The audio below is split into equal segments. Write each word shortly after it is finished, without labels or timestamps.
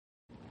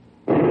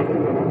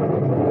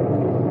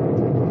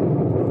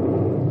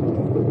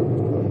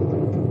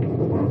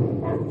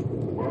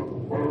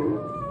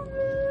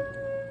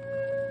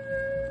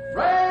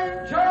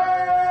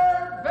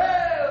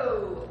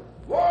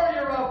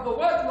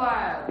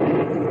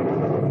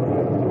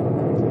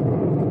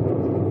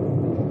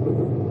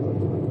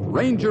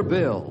Ranger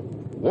Bill,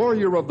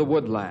 warrior of the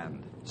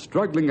woodland,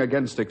 struggling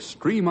against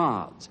extreme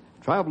odds,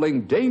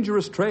 traveling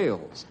dangerous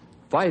trails,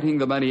 fighting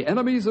the many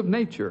enemies of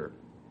nature.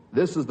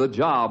 This is the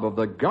job of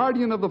the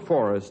guardian of the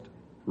forest,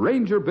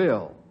 Ranger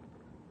Bill.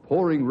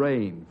 Pouring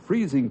rain,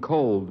 freezing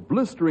cold,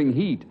 blistering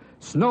heat,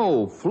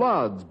 snow,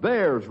 floods,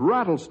 bears,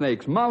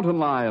 rattlesnakes, mountain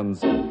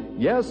lions.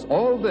 Yes,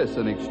 all this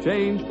in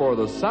exchange for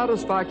the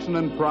satisfaction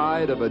and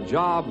pride of a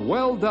job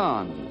well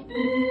done.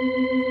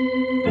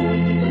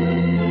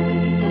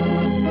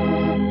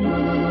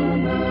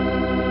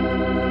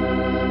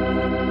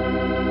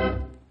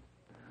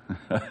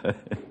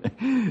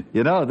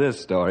 You know, this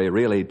story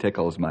really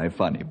tickles my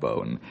funny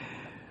bone.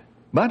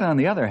 But on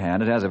the other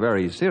hand, it has a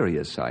very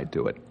serious side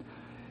to it.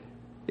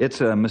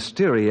 It's a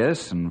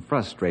mysterious and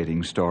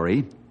frustrating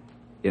story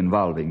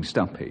involving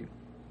Stumpy.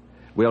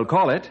 We'll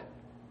call it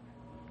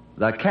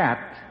The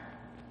Cat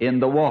in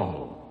the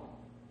Wall.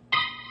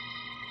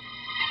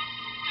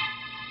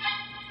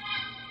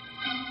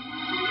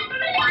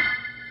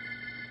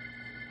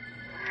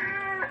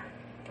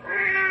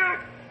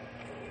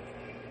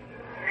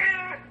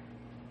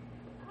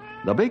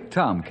 The big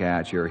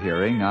tomcat you're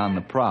hearing on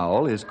the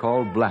prowl is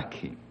called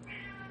Blackie.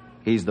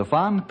 He's the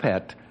fond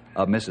pet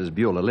of Mrs.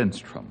 Beulah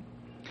Lindstrom.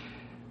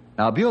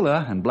 Now,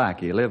 Beulah and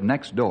Blackie live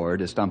next door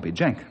to Stumpy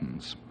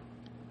Jenkins.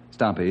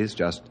 Stumpy's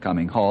just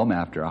coming home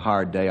after a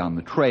hard day on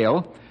the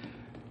trail.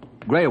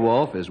 Grey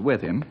Wolf is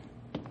with him.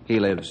 He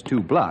lives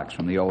 2 blocks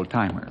from the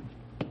old-timer.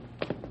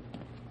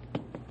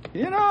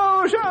 You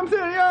know something,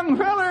 young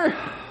feller?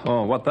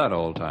 Oh, what that,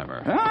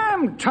 old-timer?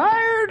 I'm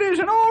tired as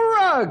an old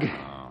rug.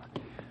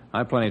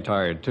 I'm plenty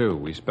tired, too.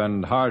 We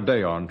spend a hard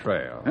day on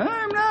trail.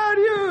 I'm not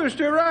used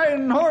to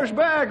riding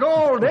horseback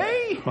all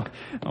day.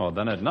 Oh,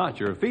 then it's not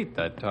your feet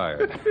that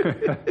tired.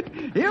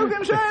 You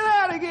can say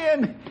that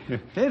again.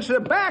 It's the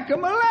back of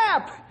my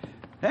lap.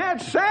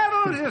 That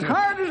saddle's as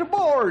hard as a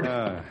board.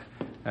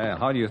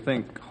 How do you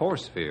think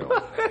horse feels?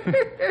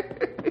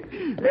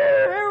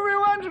 Every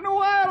once in a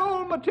while,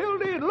 old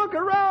Matildy'd look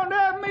around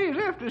at me as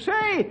if to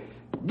say,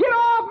 "Get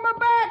off my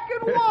back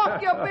and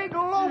walk, you big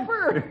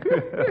loafer."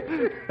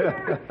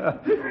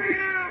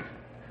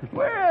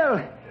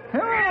 Well,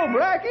 hello,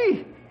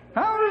 Blackie.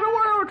 How's the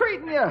world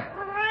treating you?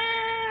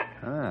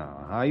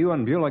 How you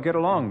and Beulah get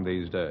along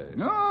these days?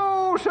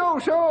 Oh, so.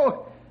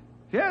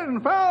 She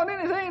hasn't found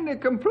anything to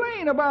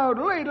complain about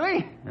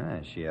lately.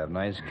 She have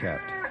nice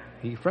cat.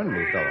 He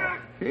friendly fellow.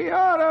 He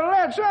ought to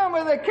let some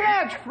of the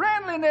cat's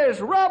friendliness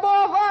rub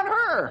off on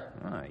her.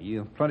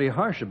 You plenty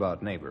harsh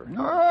about neighbor.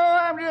 Oh,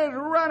 I'm just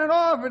running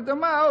off at the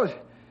mouth.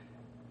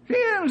 She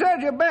isn't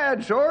such a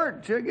bad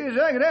sort. I guess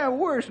I could have a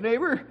worse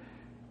neighbor.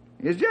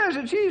 It's just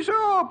that she's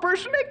so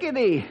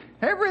persnickety.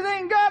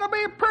 Everything gotta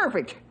be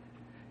perfect.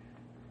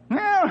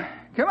 Well,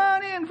 come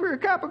on in for a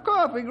cup of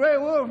coffee, Grey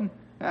Wolf, and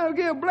I'll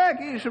give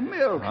Blackie some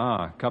milk.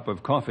 A cup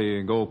of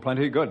coffee go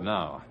plenty good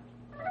now.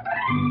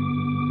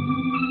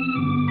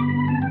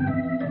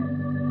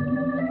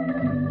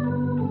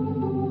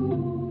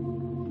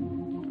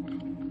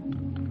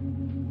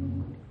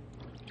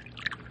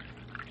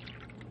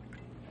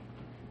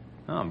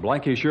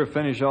 Blackie sure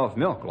finish off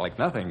milk like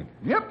nothing.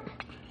 Yep.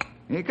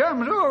 He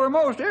comes over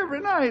most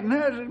every night and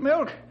has his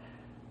milk.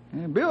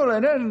 And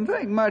Beulah doesn't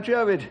think much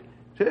of it.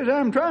 Says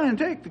I'm trying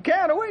to take the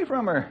cat away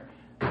from her.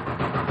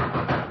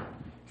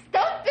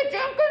 Stumpy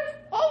Jenkins,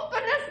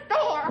 open this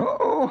door.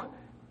 Uh-oh.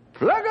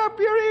 Plug up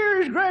your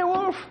ears, Grey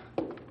Wolf.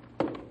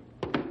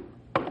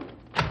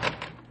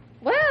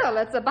 Well,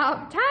 it's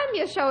about time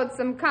you showed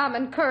some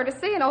common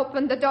courtesy and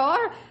opened the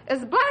door.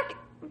 Is Black...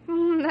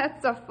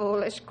 That's a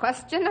foolish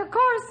question. Of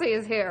course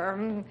he's here.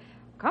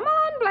 Come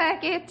on,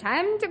 Blackie.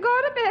 Time to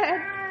go to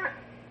bed.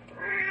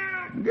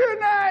 Good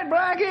night,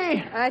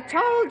 Blackie. I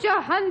told you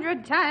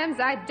 100 times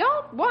I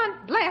don't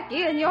want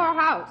Blackie in your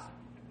house.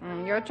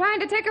 You're trying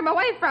to take him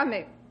away from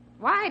me.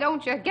 Why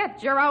don't you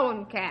get your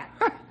own cat?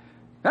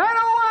 I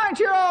don't want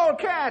your old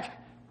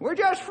cat. We're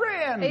just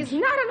friends. He's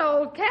not an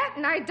old cat,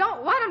 and I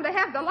don't want him to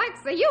have the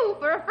likes of you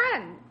for a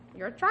friend.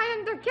 You're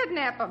trying to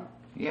kidnap him.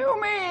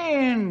 You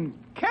mean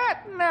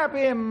catnap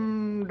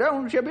him,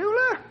 don't you,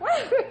 Beulah?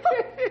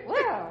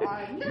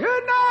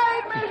 Good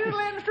night, Mrs.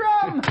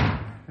 Lindstrom.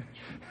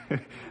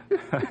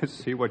 I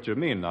see what you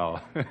mean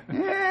now.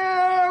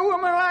 Yeah, a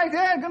woman like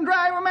that can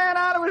drive a man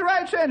out of his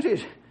right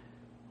senses.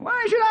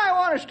 Why should I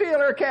want to steal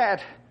her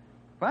cat?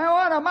 If I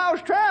want a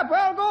mousetrap,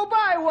 I'll go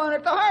buy one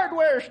at the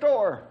hardware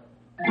store.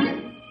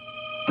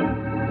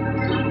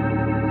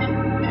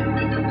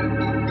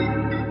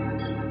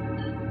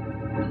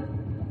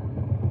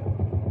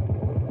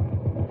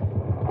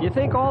 You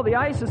think all the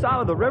ice is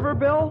out of the river,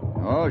 Bill?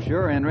 Oh,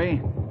 sure,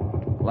 Henry.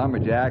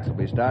 Lumberjacks will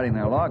be starting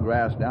their log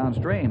grass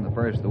downstream the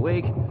first of the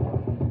week.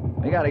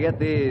 We got to get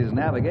these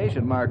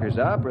navigation markers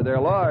up, or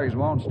their logs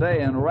won't stay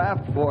in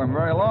raft form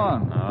very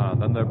long.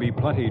 Then there'll be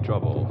plenty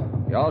trouble.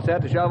 You all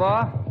set to shove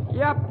off?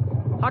 Yep.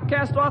 I'll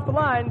cast off the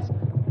lines.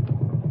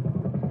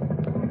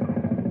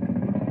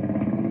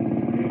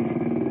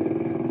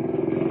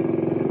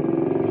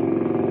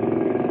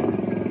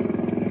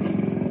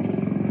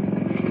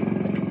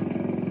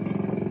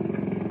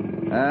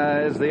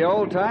 Is the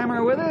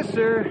old-timer with us,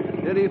 or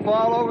did he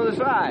fall over the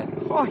side?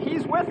 Oh,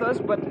 he's with us,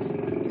 but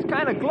he's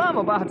kind of glum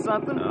about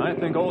something. I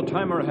think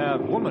old-timer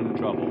have woman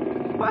trouble.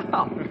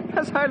 Well,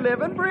 as I live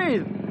and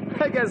breathe.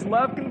 I guess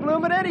love can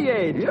bloom at any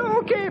age.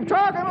 You keep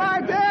talking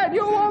like that,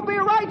 you won't be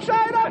right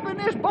side up in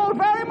this boat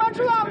very much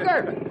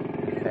longer.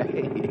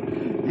 Hey,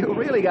 you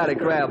really got a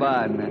crab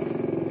on.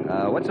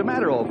 What's the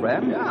matter, old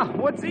friend? Yeah,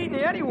 what's eating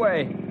you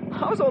anyway?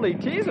 I was only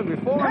teasing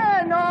before.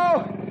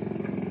 No.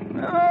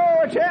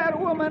 Oh, it's that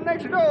woman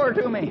next door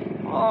to me.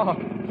 Oh,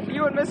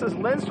 you and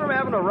Mrs. Lindstrom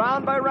having a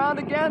round by round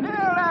again?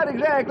 Well, not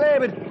exactly,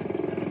 but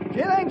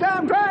she thinks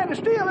I'm trying to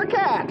steal her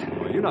cat.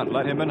 Well, you not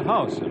let him in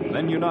house, and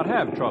then you not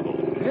have trouble.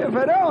 If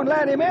I don't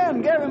let him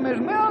in, give him his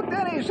milk,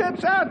 then he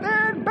sits out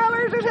there and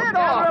bellers his head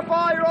Gather off. up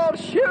all your old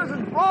shoes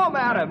and throw them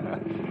at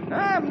him.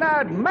 I'm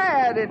not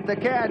mad at the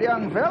cat,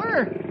 young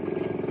feller.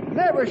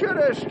 Never should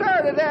have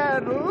started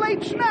that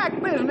late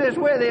snack business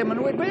with him,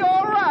 and we'd be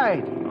all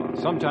right.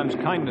 Sometimes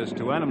kindness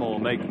to animal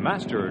make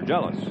master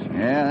jealous.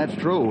 Yeah, that's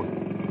true.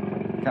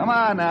 Come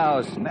on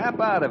now, snap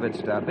out of it,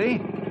 Stumpy.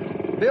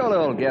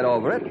 Beulah will get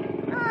over it.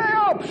 I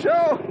hope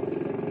so.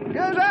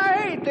 Because I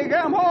hate to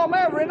come home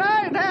every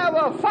night and have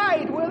a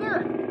fight with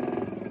her.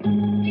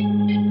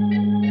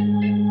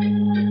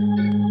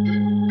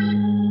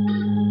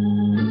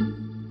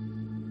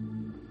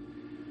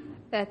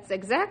 That's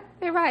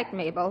exactly right,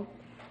 Mabel.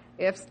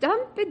 If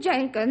Stumpy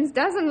Jenkins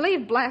doesn't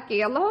leave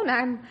Blackie alone,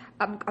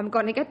 I'm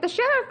going to get the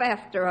sheriff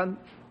after him.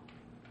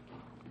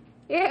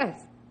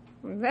 Yes,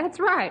 that's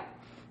right.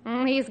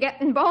 He's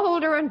getting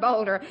bolder and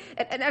bolder.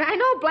 And I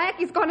know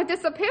Blackie's going to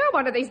disappear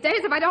one of these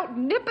days if I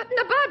don't nip it in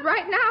the bud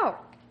right now.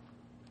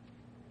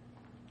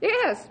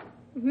 Yes,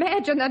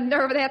 imagine the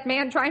nerve of that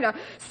man trying to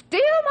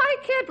steal my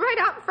kid right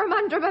out from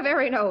under my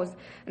very nose.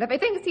 And if he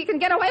thinks he can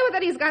get away with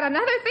it, he's got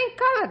another thing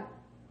coming.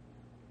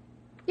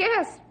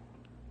 Yes.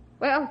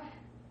 Well,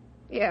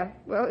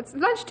 it's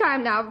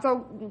lunchtime now,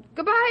 so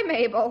goodbye,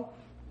 Mabel.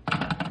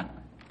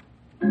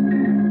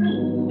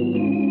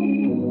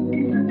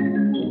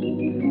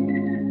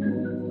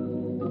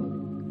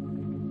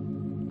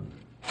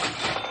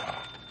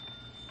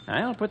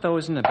 I'll put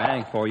those in the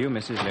bag for you,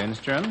 Mrs.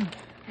 Lindstrom.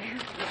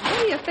 What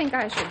do you think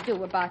I should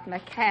do about my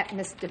cat,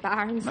 Mr.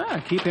 Barnes?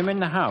 Well, keep him in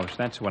the house.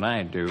 That's what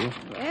I'd do.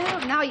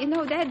 Well,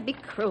 now, that'd be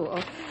cruel.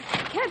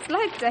 Cats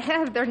like to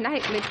have their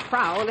nightly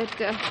prowl. It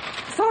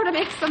sort of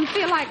makes them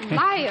feel like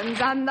lions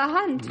on the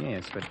hunt.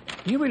 Yes, but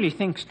you really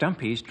think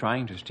Stumpy's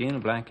trying to steal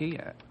Blackie?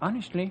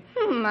 Honestly?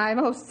 I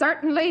most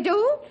certainly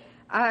do.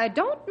 I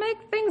don't make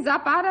things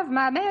up out of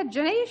my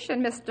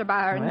imagination, Mr.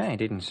 Barnes. Well, I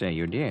didn't say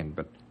you did,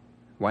 but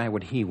why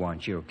would he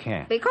want your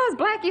cat? Because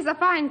Blackie's a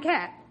fine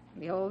cat.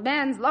 The old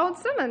man's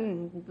lonesome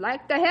and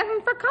like to have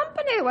him for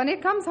company when he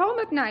comes home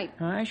at night.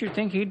 I should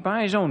think he'd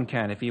buy his own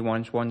cat if he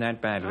wants one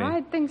that badly.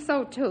 I think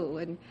so, too.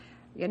 And,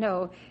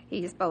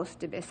 he's supposed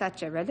to be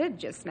such a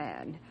religious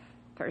man.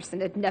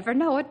 Person'd never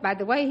know it by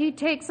the way he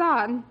takes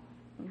on.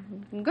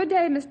 Good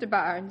day, Mr.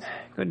 Barnes.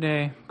 Good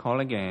day. Call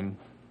again.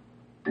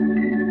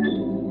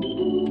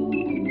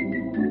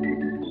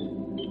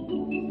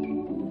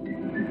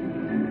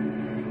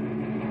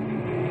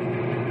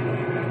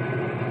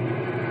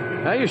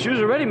 Your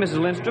shoes are ready, Mrs.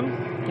 Lindstrom.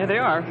 Yeah, they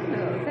are.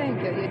 Oh,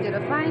 thank you. You did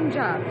a fine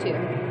job, Tim.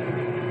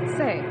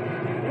 Say,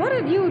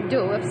 what'd you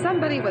do if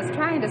somebody was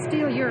trying to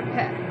steal your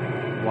pet?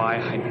 Why,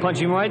 I'd punch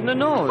him right in the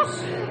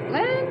nose.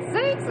 Land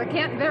sakes, I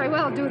can't very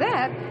well do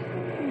that.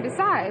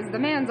 Besides, the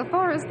man's a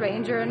forest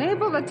ranger and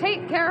able to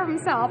take care of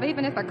himself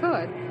even if I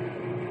could.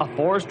 A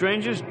forest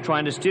ranger's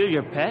trying to steal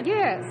your pet?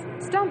 Yes,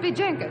 Stumpy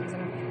Jenkins,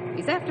 and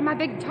he's after my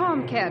big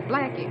tomcat,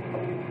 Blackie.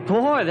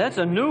 Boy, that's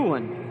a new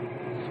one.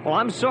 Well,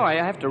 I'm sorry,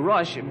 I have to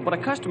rush, but a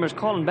customer's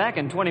calling back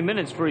in 20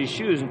 minutes for his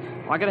shoes, and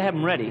I gotta have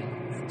them ready.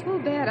 It's too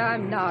bad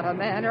I'm not a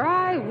man, or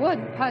I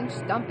would punch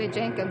Stumpy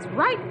Jenkins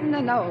right in the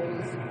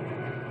nose.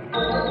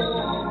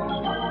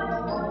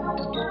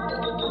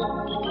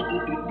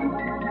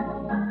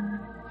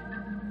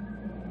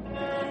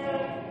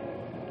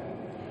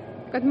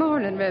 Good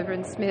morning,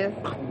 Reverend Smith.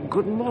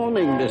 Good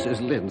morning,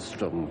 Mrs.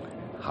 Lindstrom.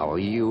 How are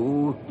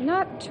you?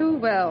 Not too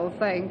well,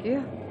 thank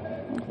you.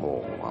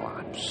 Oh, well,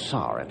 I'm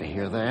sorry to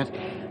hear that.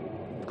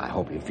 I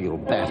hope you feel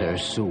better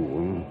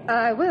soon.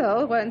 I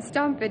will when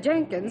Stumpy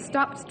Jenkins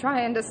stops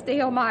trying to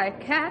steal my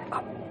cat.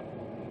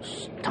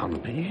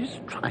 Stumpy's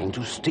trying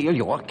to steal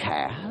your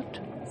cat?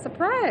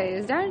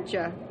 Surprised, aren't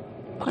you?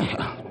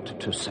 Well,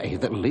 to say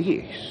the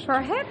least.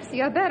 Perhaps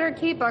you better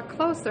keep a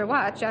closer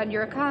watch on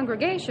your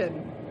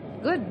congregation.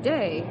 Good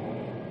day.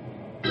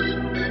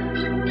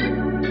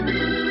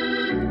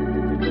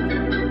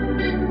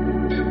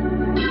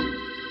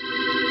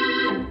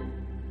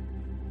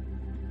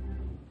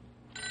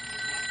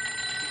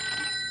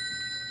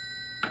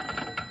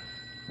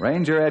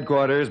 Ranger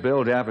Headquarters,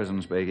 Bill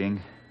Jefferson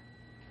speaking.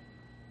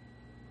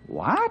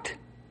 What?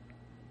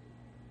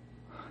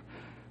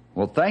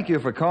 Well, thank you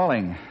for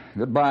calling.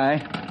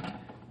 Goodbye.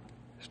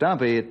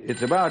 Stumpy,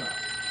 it's about...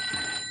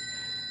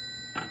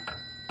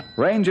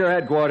 Ranger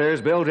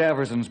Headquarters, Bill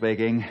Jefferson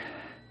speaking.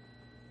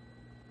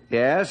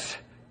 Yes?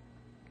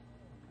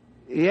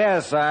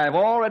 Yes, I've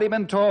already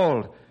been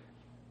told.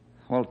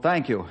 Well,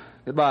 thank you.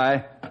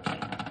 Goodbye.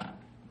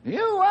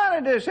 You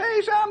wanted to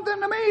say something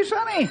to me,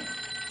 Sonny?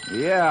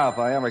 Yeah, if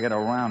I ever get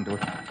around to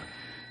it.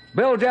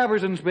 Bill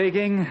Jefferson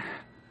speaking.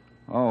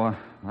 Oh,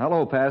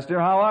 hello, Pastor.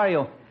 How are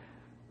you?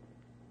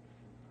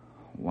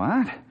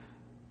 What?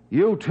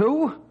 You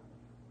too?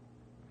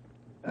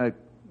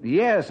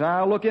 Yes,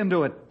 I'll look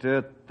into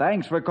it.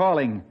 Thanks for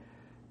calling.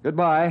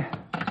 Goodbye.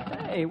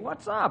 Hey,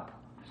 what's up?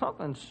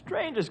 Something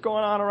strange is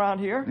going on around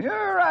here.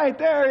 You're right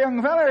there,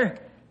 young feller.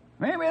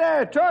 Maybe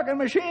that talking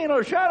machine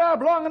will shut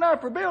up long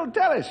enough for Bill to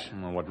tell us.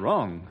 Well, what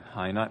wrong?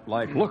 I not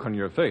like look on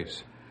your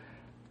face.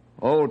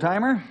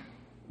 Old-timer,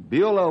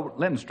 Beulah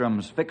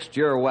Lindstrom's fixed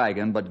your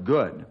wagon, but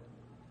good.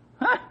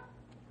 Huh?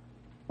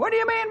 What do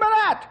you mean by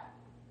that?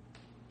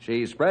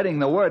 She's spreading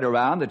the word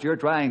around that you're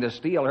trying to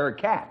steal her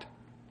cat.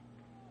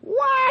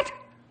 What?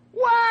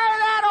 Why,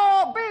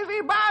 that old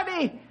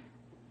busybody?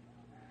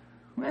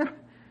 Well,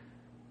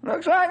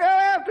 looks like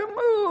I'll have to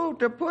move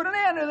to put an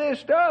end to this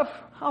stuff.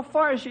 How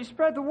far has she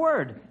spread the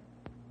word?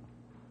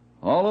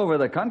 All over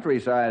the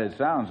countryside, it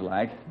sounds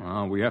like.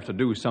 We have to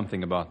do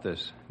something about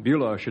this.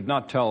 Beulah should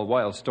not tell a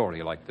wild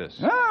story like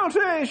this. I'll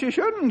say she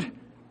shouldn't,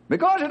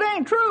 because it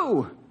ain't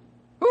true.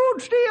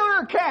 Who'd steal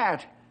her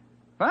cat?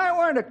 If I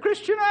weren't a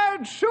Christian,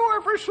 I'd sue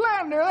her for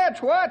slander,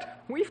 that's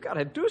what. We've got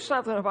to do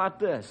something about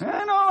this.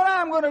 I know what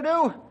I'm going to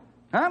do.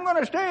 I'm going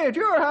to stay at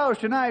your house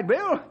tonight,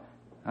 Bill.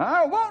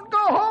 I won't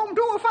go home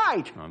to a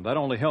fight. That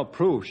only helped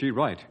prove she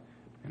right.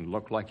 It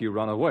looked like you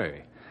run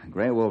away.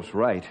 Grey Wolf's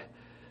right.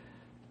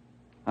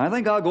 I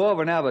think I'll go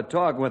over and have a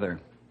talk with her.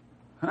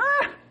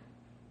 Huh?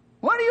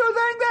 What do you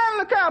think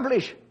that'll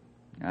accomplish?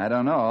 I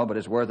don't know, but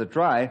it's worth a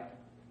try.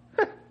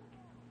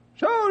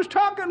 So's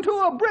talking to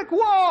a brick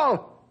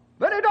wall,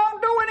 but it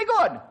don't do any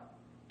good.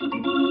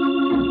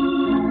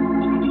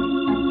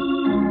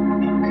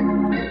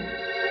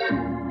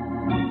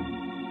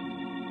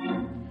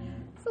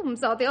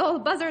 So the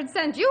old buzzard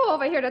sent you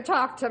over here to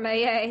talk to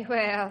me, eh?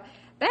 Well,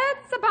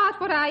 that's about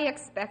what I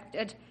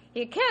expected.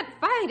 He can't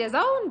fight his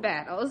own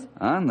battles.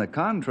 On the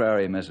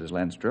contrary, Mrs.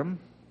 Lindstrom,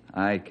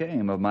 I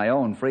came of my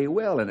own free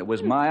will, and it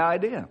was my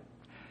idea.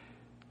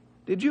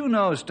 Did you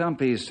know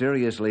Stumpy's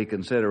seriously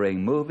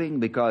considering moving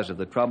because of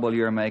the trouble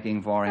you're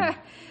making for him?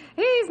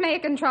 He's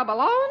making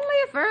trouble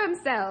only for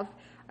himself,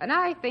 and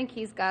I think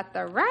he's got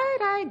the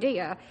right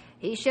idea.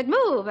 He should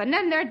move, and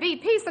then there'd be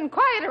peace and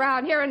quiet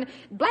around here, and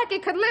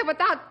Blackie could live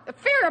without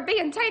fear of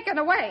being taken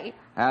away.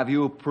 Have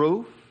you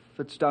proof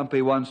that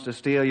Stumpy wants to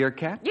steal your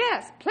cat?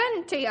 Yes,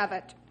 plenty of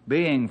it.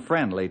 Being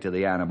friendly to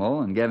the animal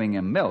and giving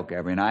him milk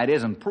every night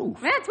isn't proof.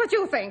 That's what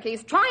you think.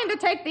 He's trying to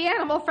take the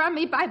animal from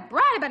me by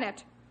bribing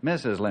it.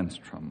 Mrs.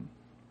 Lindstrom,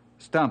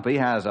 Stumpy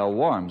has a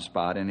warm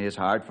spot in his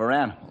heart for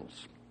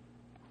animals.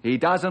 He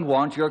doesn't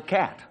want your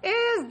cat.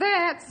 Is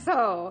that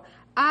so?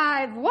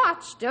 I've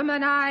watched him,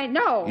 and I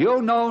know.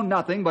 You know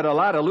nothing but a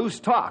lot of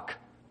loose talk.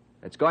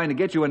 It's going to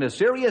get you into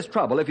serious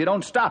trouble if you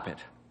don't stop it.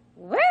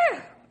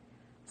 Well,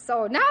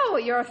 so now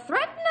you're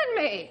threatening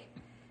me.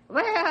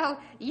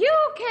 Well, you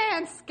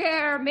can't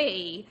scare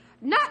me.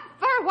 Not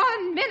for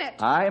 1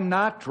 minute. I'm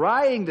not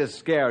trying to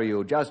scare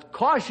you, just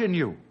caution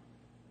you.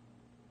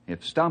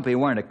 If Stumpy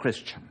weren't a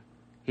Christian,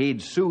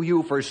 he'd sue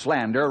you for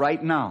slander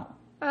right now.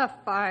 A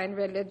fine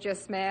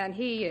religious man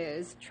he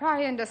is,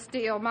 trying to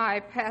steal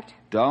my pet.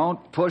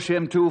 Don't push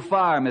him too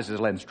far, Mrs.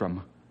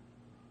 Lindstrom.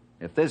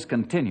 If this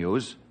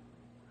continues,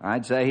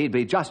 I'd say he'd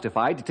be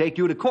justified to take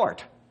you to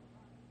court.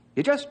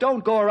 You just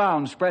don't go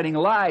around spreading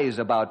lies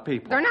about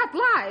people. They're not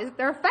lies,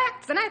 they're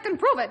facts, and I can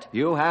prove it.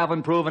 You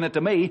haven't proven it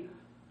to me,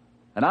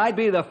 and I'd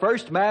be the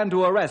first man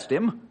to arrest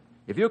him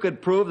if you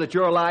could prove that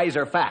your lies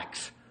are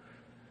facts.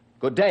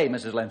 Good day,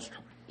 Mrs.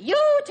 Lindstrom. You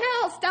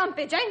tell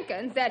Stumpy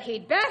Jenkins that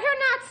he'd better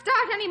not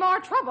start any more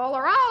trouble,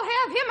 or I'll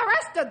have him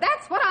arrested.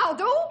 That's what I'll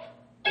do.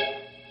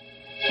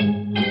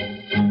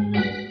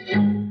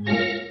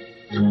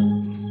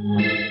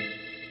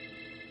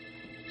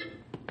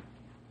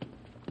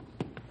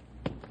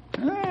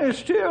 I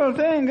still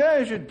think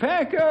I should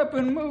pack up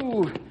and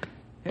move.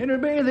 It'll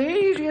be the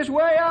easiest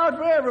way out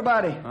for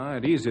everybody.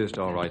 It's easiest,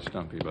 all right,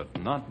 Stumpy, but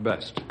not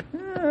best.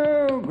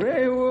 Oh,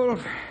 Grey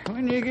Wolf,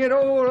 when you get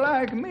old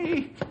like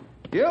me,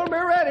 you'll be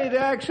ready to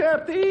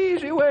accept the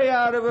easy way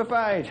out of a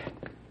fight.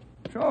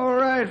 It's all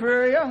right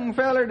for a young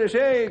feller to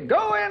say,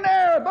 go in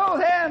there with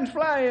both hands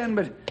flying,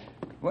 but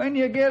when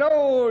you get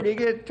old, you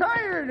get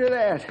tired of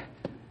that.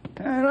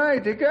 I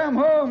like to come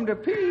home to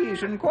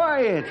peace and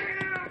quiet.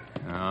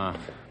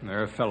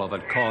 They're a fellow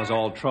that caused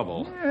all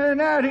trouble.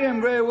 Not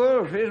him, Grey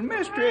Wolf, his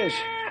mistress.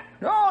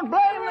 Don't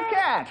blame the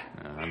cat.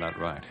 That's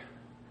right.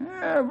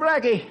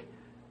 Blackie,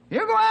 you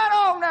go on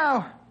home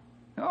now.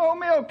 No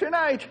milk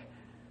tonight.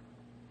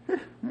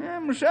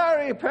 I'm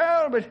sorry,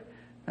 pal, but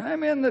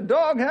I'm in the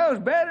doghouse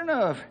bad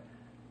enough.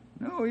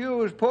 No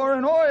use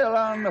pouring oil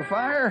on the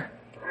fire.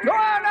 Go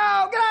on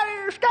now, get out of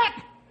here,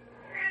 scat!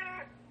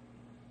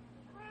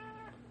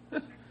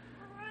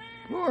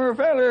 Poor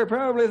feller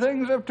probably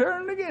thinks I've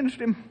turned against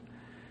him.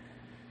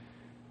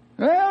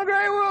 Well,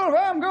 Grey Wolf,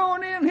 I'm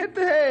going in, hit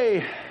the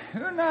hay.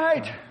 Good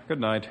night. Good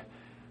night.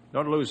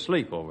 Don't lose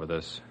sleep over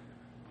this.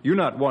 You're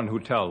not one who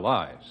tell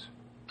lies.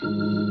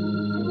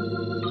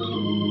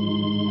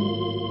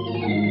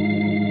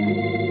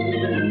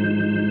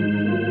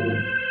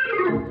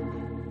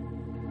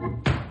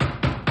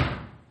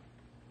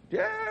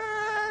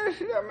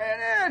 Just a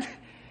minute.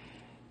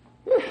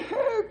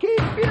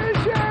 Keep your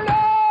shirt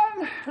on.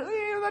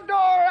 Leave the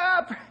door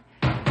up.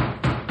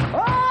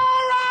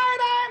 All right,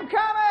 I'm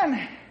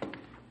coming.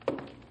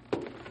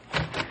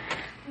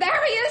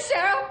 There he is,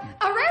 Sheriff.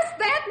 Arrest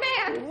that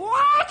man.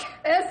 What?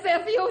 As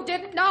if you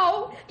didn't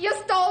know. You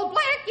stole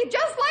Blackie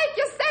just like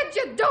you said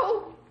you'd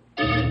do.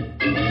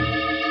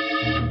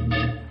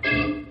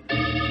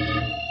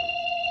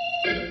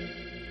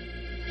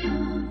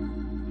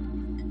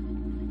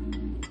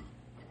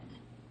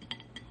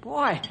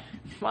 Boy,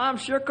 Mom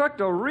sure cooked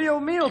a real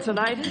meal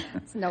tonight.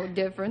 It's no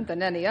different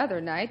than any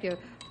other night. You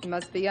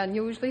must be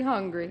unusually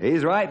hungry.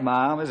 He's right,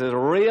 Mom. This is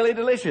really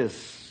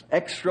delicious.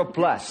 Extra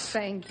plus.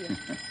 Thank you.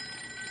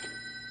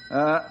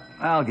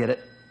 I'll get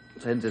it,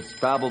 since it's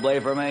probably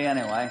for me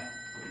anyway.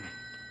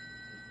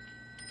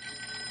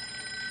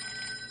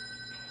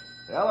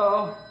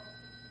 Hello?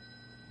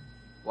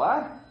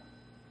 What?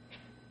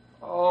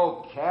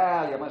 Oh,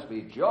 Cal, you must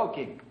be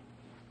joking.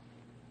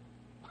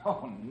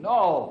 Oh,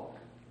 no.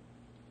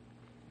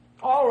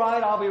 All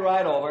right, I'll be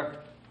right over.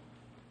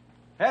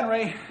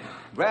 Henry,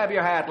 grab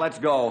your hat. Let's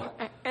go.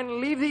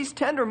 And leave these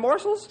tender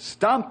morsels?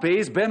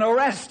 Stumpy's been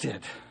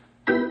arrested.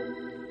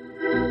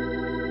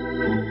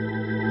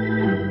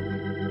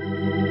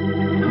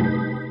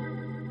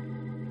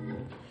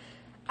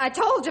 I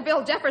told you,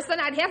 Bill Jefferson,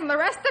 I'd have him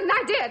arrested, and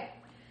I did.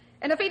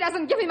 And if he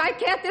doesn't give me my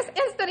cat this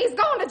instant, he's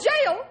going to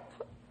jail.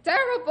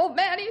 Terrible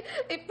man.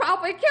 He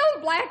probably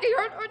killed Blackie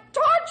or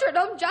tortured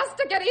him just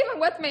to get even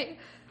with me.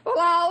 Well,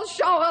 I'll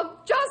show him.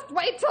 Just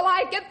wait till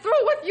I get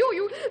through with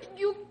you,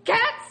 you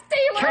cat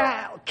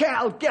stealer.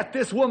 Cal, get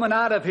this woman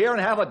out of here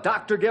and have a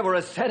doctor give her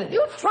a sedative.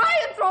 You try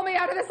and throw me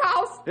out of this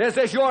house. Is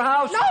this your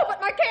house? No, but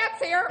my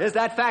cat's here. Is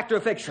that fact or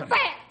fiction?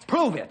 Fact.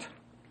 Prove it.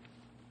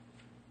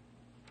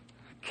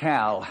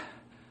 Cal,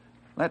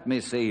 let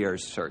me see your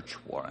search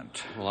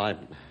warrant. Well,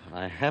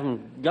 I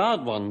haven't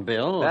got one,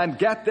 Bill. Then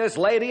get this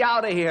lady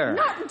out of here.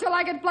 Not until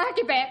I get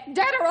Blackie back,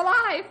 dead or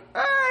alive.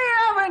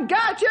 I haven't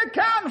got your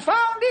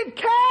confounded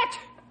cat.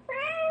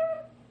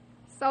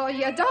 So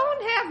you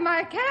don't have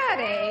my cat,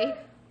 eh?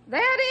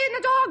 That ain't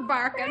a dog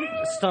barking.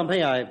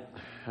 Stumpy,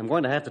 I'm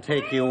going to have to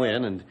take you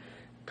in and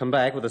come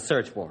back with a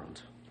search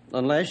warrant.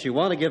 Unless you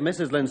want to give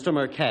Mrs. Lindstrom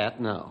her cat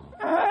now.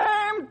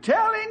 I'm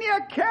telling you,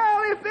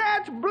 Cal, if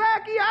that's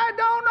Blackie, I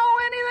don't know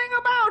anything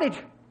about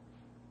it.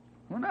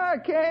 When I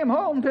came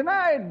home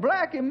tonight,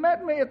 Blackie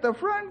met me at the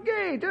front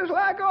gate, just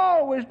like he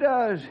always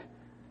does.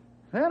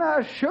 Then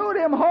I shooed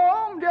him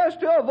home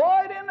just to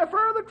avoid any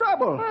further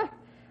trouble.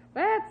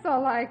 That's a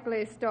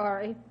likely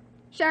story.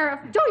 Sheriff,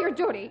 do your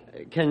duty.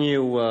 Can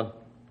you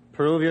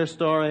prove your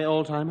story,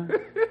 old-timer?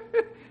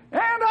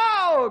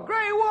 And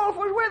Grey Wolf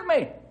was with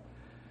me.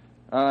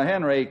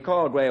 Henry,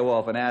 call Grey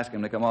Wolf and ask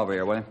him to come over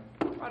here, will you?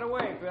 Right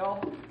away,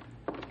 Bill.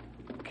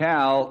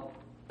 Cal,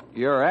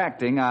 you're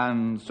acting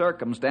on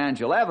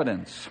circumstantial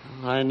evidence.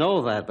 I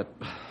know that, but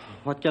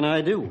what can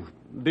I do?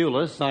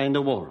 Beulah signed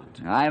a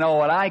warrant. I know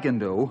what I can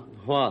do.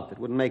 What? That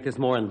wouldn't make this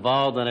more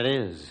involved than it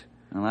is.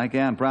 Well, I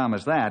can't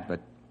promise that,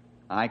 but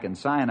I can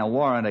sign a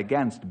warrant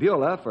against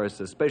Beulah for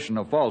suspicion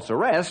of false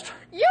arrest.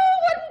 You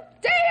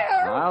wouldn't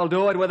dare! I'll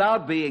do it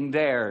without being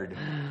dared.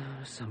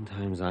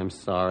 Sometimes I'm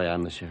sorry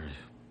I'm the sheriff.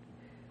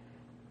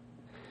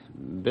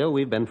 Bill,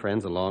 we've been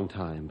friends a long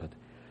time, but...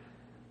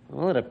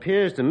 well, it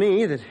appears to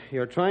me that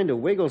you're trying to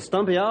wiggle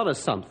Stumpy out of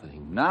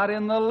something. Not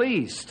in the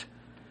least.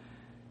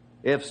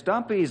 If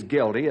Stumpy's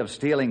guilty of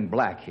stealing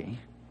Blackie,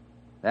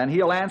 then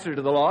he'll answer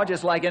to the law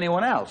just like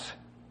anyone else.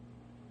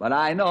 But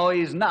I know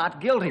he's not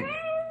guilty.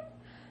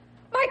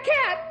 My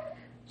cat!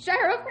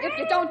 Sheriff, if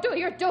you don't do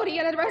your duty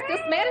and arrest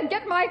this man and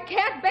get my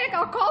cat back,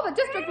 I'll call the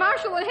district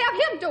marshal and have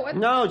him do it.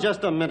 No,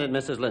 just a minute,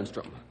 Mrs.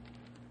 Lindstrom.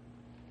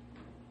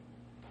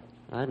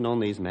 I've known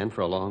these men for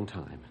a long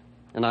time,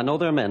 and I know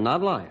they're men,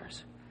 not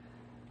liars.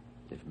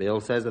 If Bill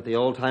says that the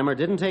old-timer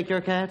didn't take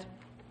your cat,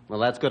 well,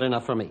 that's good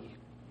enough for me.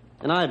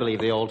 And I believe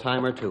the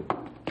old-timer, too.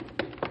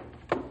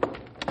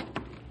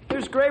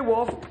 Here's Grey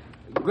Wolf.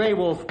 Grey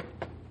Wolf,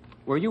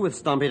 were you with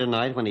Stumpy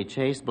tonight when he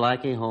chased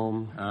Blackie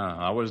home?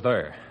 I was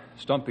there.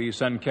 Stumpy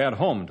sent Cat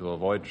home to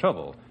avoid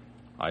trouble.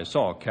 I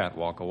saw Cat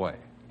walk away.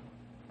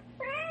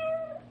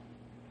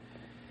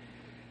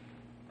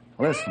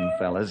 Listen,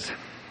 fellas,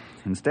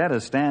 instead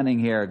of standing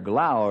here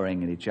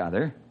glowering at each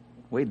other,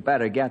 we'd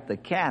better get the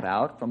cat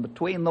out from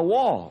between the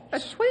walls.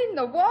 Between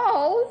the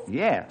walls?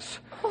 Yes.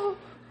 Oh,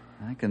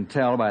 I can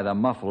tell by the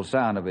muffled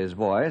sound of his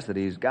voice that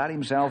he's got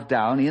himself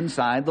down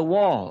inside the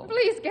wall.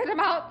 please get him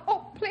out.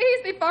 Oh,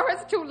 please, before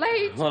it's too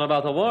late. What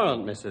about the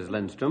warrant, Mrs.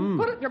 Lindstrom?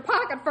 Put it in your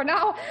pocket for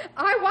now.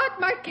 I want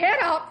my cat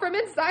out from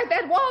inside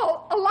that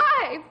wall,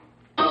 alive.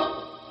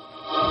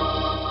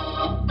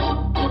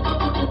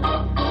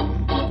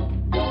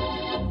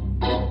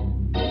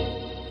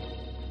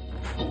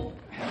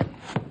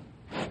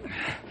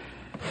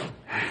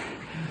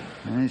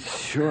 I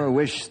sure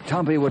wish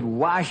Stumpy would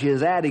wash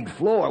his attic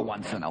floor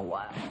once in a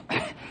while.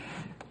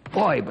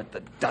 Boy, but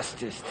the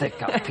dust is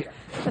thick up here.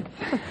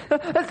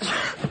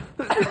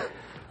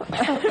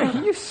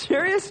 Are you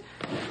serious?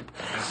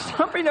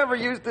 Stumpy never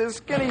used this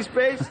skinny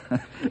space.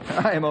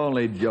 I'm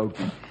only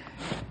joking.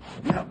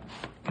 Now,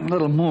 a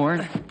little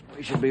more.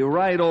 We should be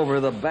right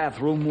over the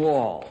bathroom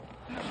wall.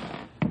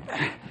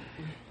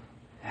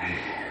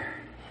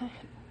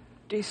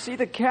 Do you see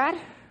the cat?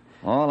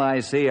 All I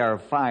see are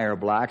fire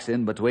blocks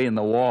in between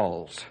the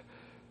walls.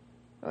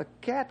 A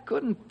cat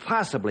couldn't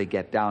possibly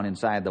get down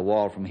inside the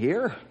wall from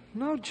here.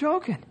 No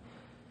joking.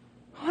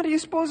 How do you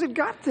suppose it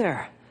got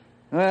there?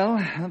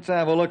 Well, let's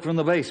have a look from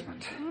the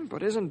basement.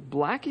 But isn't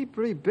Blackie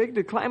pretty big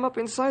to climb up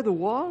inside the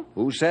wall?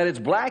 Who said it's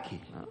Blackie?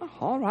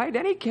 All right,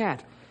 any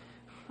cat.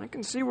 I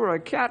can see where a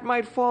cat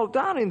might fall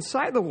down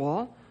inside the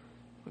wall.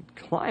 But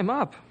climb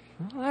up?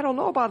 Well, I don't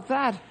know about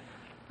that.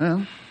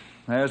 Well,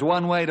 there's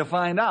one way to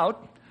find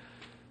out.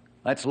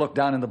 Let's look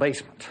down in the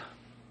basement.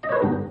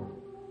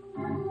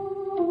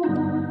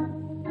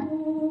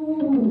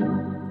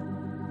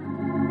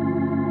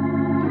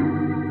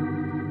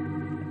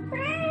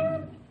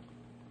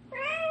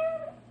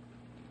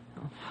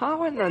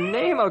 How in the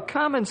name of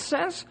common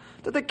sense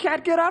did the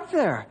cat get up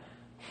there?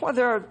 Well,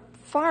 there are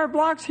fire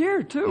blocks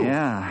here, too.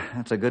 Yeah,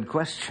 that's a good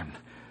question.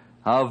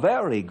 A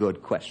very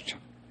good question.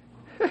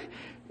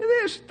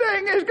 This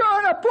thing is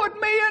going to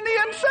put me in the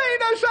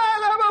insane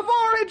asylum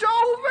before it's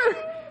over.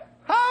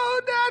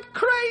 How'd that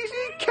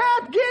crazy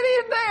cat get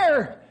in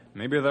there?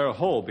 Maybe there's a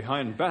hole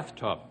behind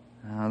bathtub.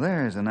 Now,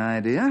 there's an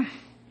idea.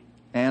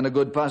 And a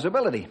good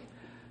possibility.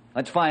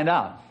 Let's find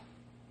out.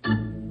 Do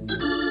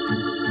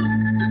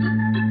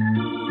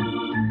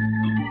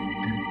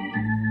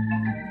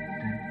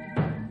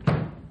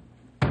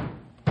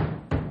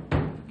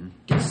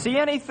you see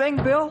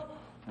anything, Bill?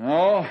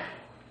 No.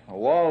 The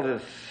wall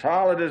is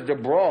solid as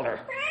Gibraltar.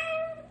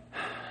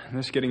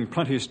 This is getting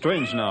plenty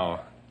strange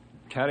now.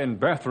 Cat in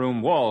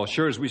bathroom wall,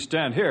 sure as we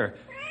stand here.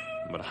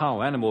 But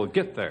how animal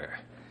get there?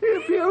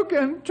 If you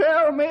can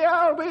tell me,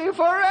 I'll be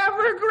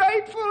forever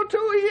grateful to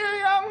you,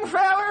 young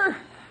feller.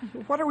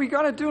 What are we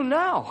going to do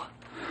now?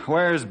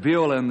 Where's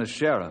Beulah and the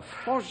sheriff?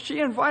 Well, she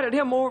invited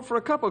him over for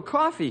a cup of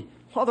coffee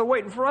while they're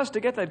waiting for us to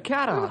get that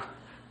cat out.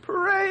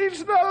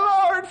 Praise the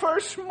Lord for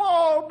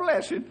small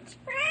blessings.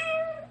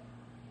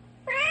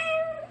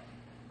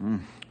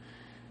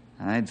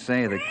 I'd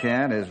say the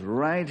cat is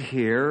right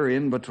here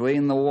in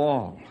between the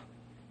wall.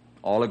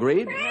 All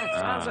agreed?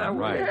 Sounds that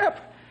way.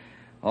 Yep.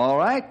 All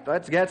right,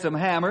 let's get some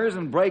hammers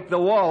and break the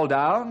wall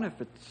down,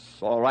 if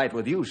it's all right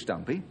with you,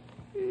 Stumpy.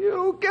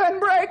 You can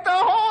break the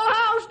whole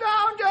house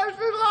down just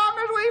as long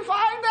as we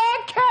find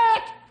that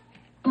cat.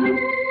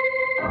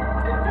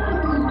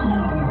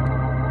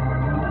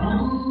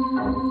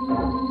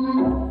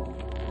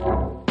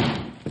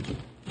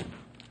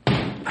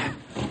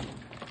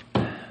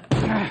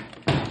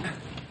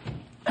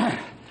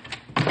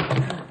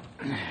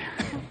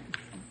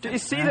 Do you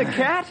see the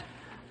cat?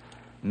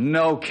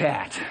 No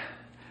cat.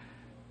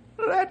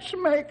 Let's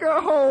make a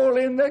hole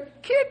in the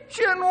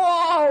kitchen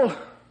wall.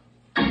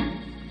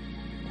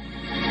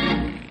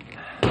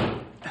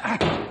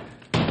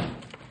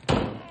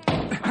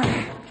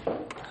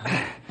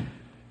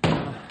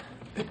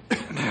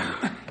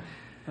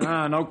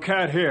 No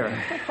cat here.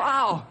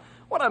 Wow,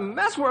 what a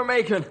mess we're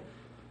making.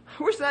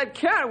 I wish that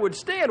cat would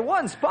stay in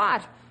one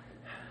spot.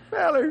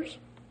 Fellers,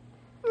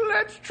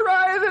 let's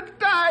try the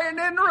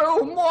dining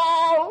room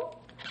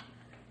wall.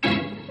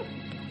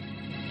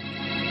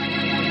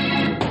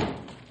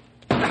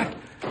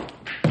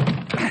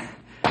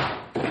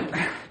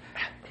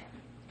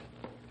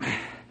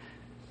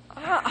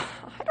 I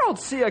don't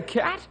see a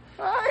cat.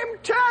 I'm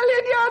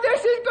telling you,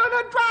 this is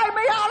going to drive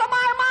me out of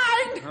my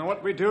mind. Now,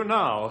 what we do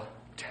now?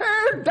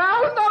 Tear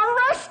down the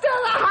rest of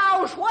the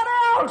house. What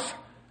else?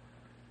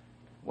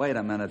 Wait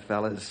a minute,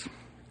 fellas.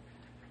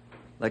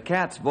 The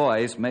cat's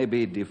voice may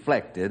be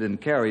deflected and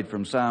carried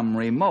from some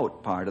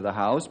remote part of the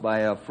house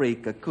by a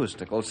freak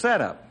acoustical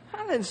setup.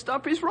 And then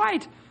Stumpy's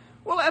right.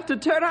 We'll have to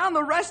tear down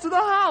the rest of the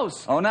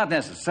house. Oh, not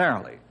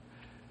necessarily.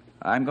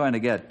 I'm going to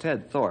get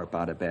Ted Thorpe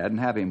out of bed and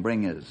have him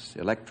bring his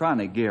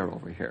electronic gear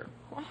over here.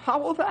 How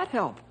will that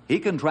help? He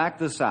can track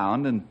the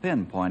sound and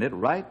pinpoint it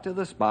right to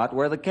the spot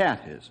where the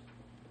cat is.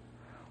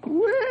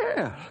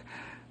 Well,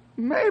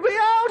 maybe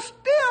I'll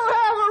still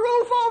have a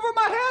roof over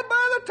my head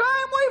by the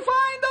time we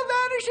find the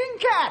vanishing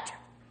cat.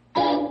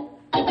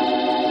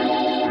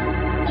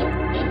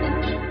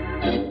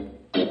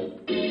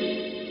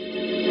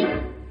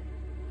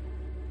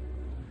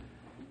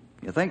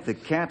 You think the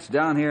cat's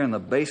down here in the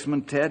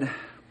basement, Ted?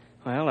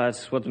 Well,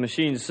 that's what the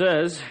machine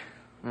says.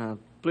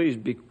 Please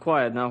be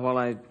quiet now while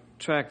I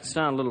track the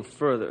sound a little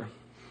further.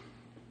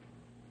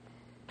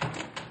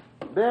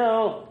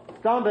 Bill,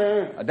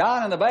 Stumpy.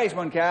 Down in the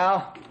basement,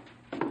 Cal.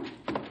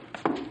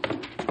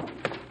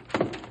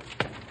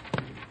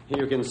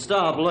 You can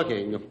stop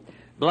looking.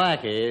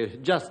 Blackie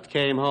just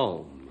came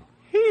home.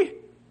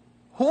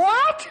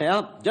 What?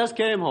 Yep, just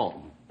came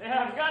home.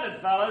 Yeah, I've got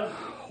it, fellas.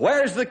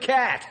 Where's the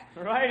cat?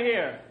 Right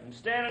here. I'm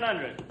standing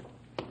under it.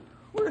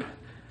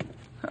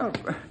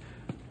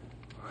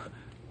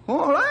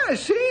 All I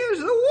see is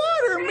the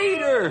water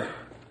meter.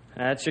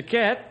 That's your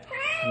cat.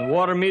 The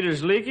water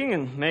meter's leaking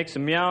and makes a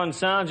meowing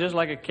sound just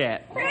like a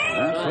cat.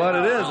 That's what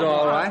it is,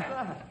 all right.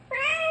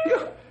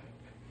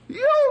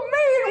 You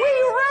mean we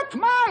wrecked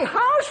my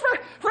house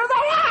for the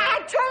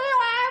I tell you,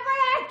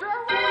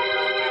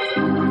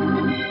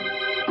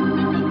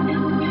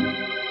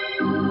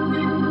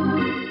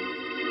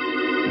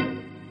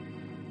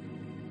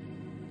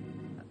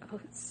 Oh,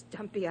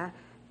 Stumpy, I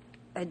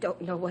don't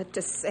know what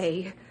to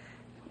say.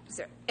 Is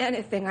there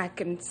anything I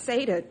can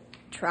say to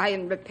try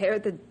and repair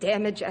the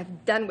damage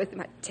I've done with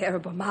my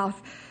terrible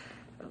mouth?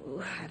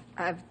 Oh,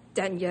 I've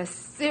done you a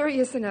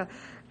serious and a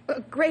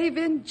grave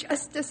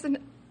injustice, and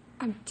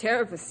I'm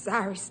terribly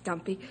sorry,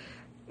 Stumpy.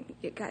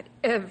 You got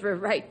every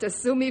right to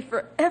sue me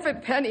for every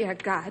penny I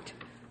got.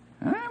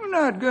 I'm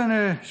not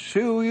gonna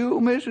sue you,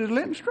 Mrs.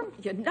 Lindstrom.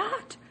 You're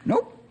not?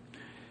 Nope.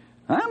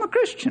 I'm a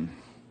Christian.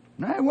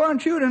 And I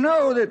want you to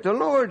know that the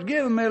Lord's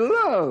given me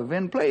love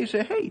in place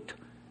of hate.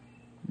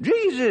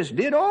 Jesus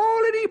did all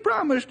that he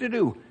promised to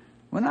do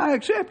when I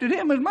accepted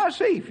him as my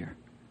Savior.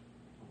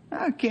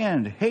 I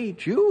can't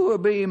hate you or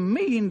be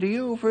mean to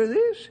you for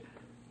this.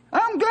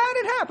 I'm glad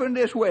it happened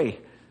this way.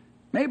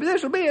 Maybe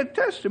this will be a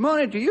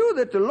testimony to you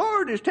that the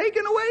Lord has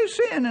taken away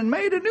sin and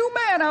made a new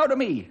man out of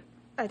me.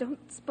 I don't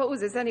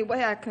suppose there's any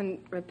way I can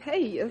repay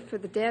you for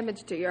the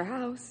damage to your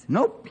house.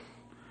 Nope.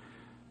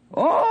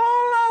 All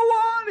I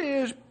want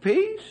is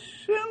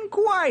peace and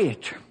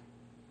quiet.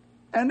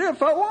 And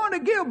if I want to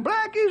give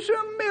Blackie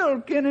some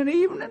milk in an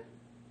evening,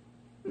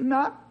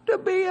 not to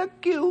be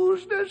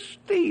accused of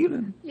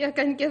stealing. You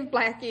can give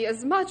Blackie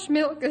as much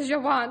milk as you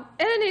want,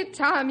 any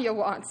time you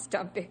want,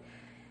 Stumpy.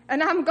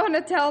 And I'm going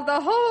to tell the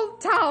whole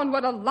town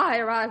what a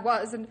liar I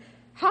was and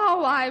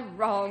how I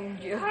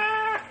wronged you.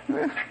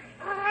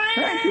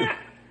 Thank you.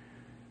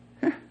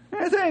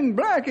 I think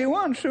Blackie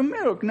wants some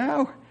milk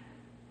now.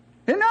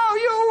 And now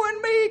you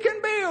and me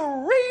can be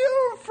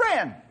real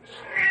friends.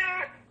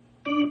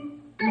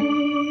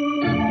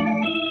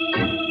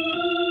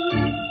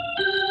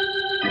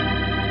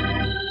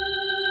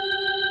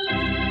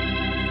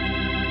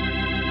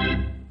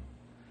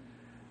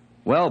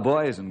 Well,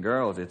 boys and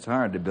girls, it's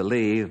hard to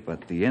believe,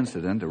 but the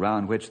incident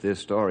around which this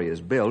story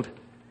is built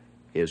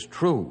is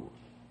true.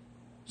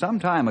 Some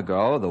time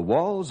ago, the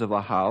walls of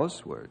a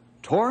house were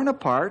torn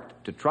apart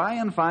to try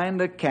and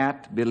find a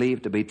cat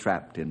believed to be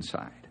trapped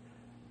inside.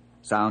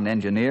 Sound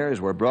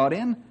engineers were brought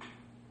in,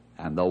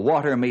 and the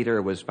water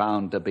meter was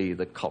found to be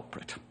the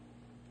culprit.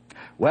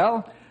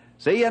 Well,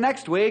 see you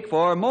next week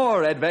for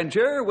more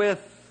adventure with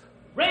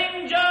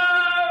Ranger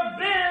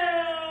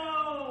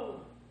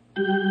Bill!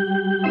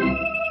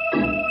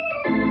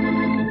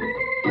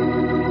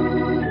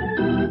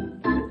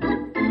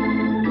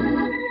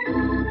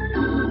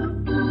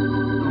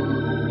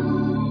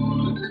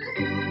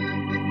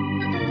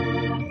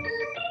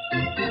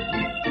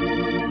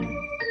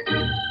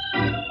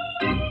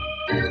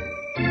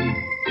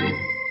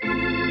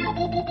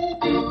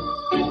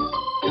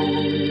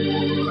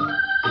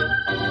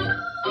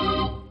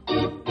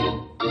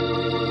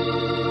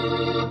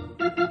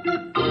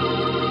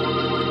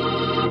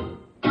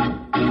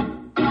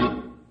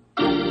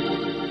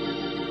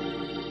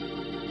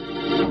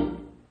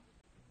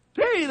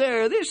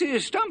 This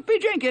is Stumpy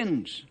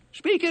Jenkins,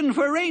 speaking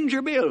for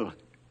Ranger Bill,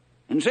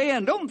 and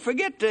saying don't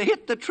forget to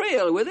hit the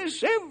trail with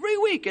us every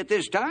week at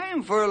this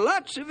time for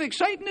lots of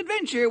exciting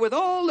adventure with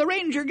all the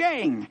Ranger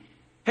gang.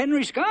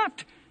 Henry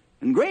Scott,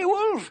 and Grey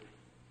Wolf,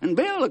 and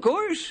Bill, of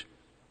course,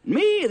 and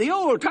me, the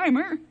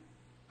old-timer,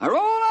 are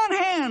all on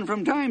hand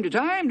from time to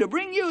time to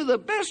bring you the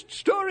best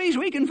stories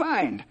we can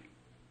find.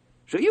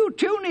 So you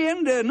tune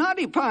in to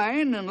Knotty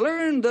Pine and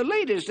learn the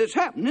latest that's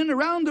happening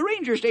around the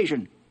ranger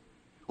station,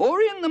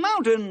 or in the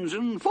mountains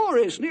and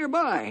forests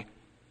nearby,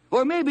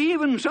 or maybe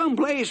even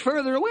someplace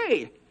further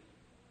away.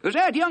 'Cause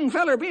that young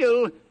feller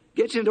Bill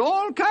gets into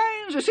all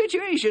kinds of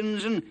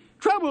situations and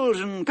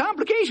troubles and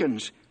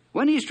complications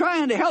when he's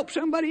trying to help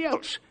somebody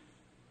else.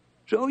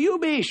 So you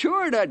be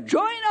sure to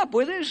join up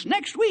with us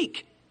next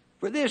week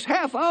for this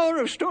half hour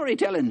of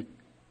storytelling,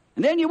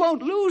 and then you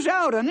won't lose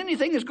out on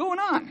anything that's going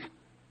on.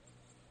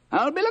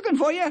 I'll be looking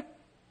for you,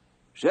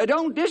 so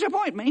don't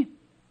disappoint me.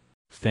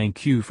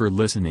 Thank you for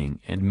listening,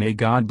 and may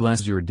God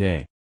bless your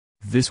day.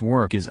 This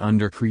work is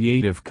under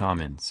Creative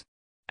Commons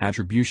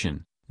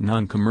Attribution,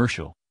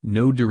 Non-Commercial,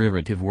 No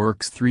Derivative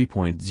Works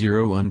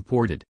 3.0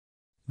 Unported.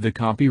 The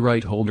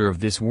copyright holder of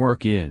this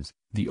work is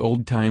the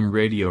Old Time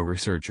Radio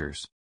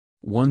Researchers.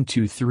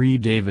 123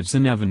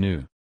 Davidson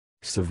Avenue,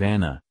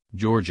 Savannah,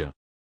 Georgia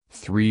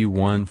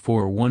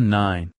 31419.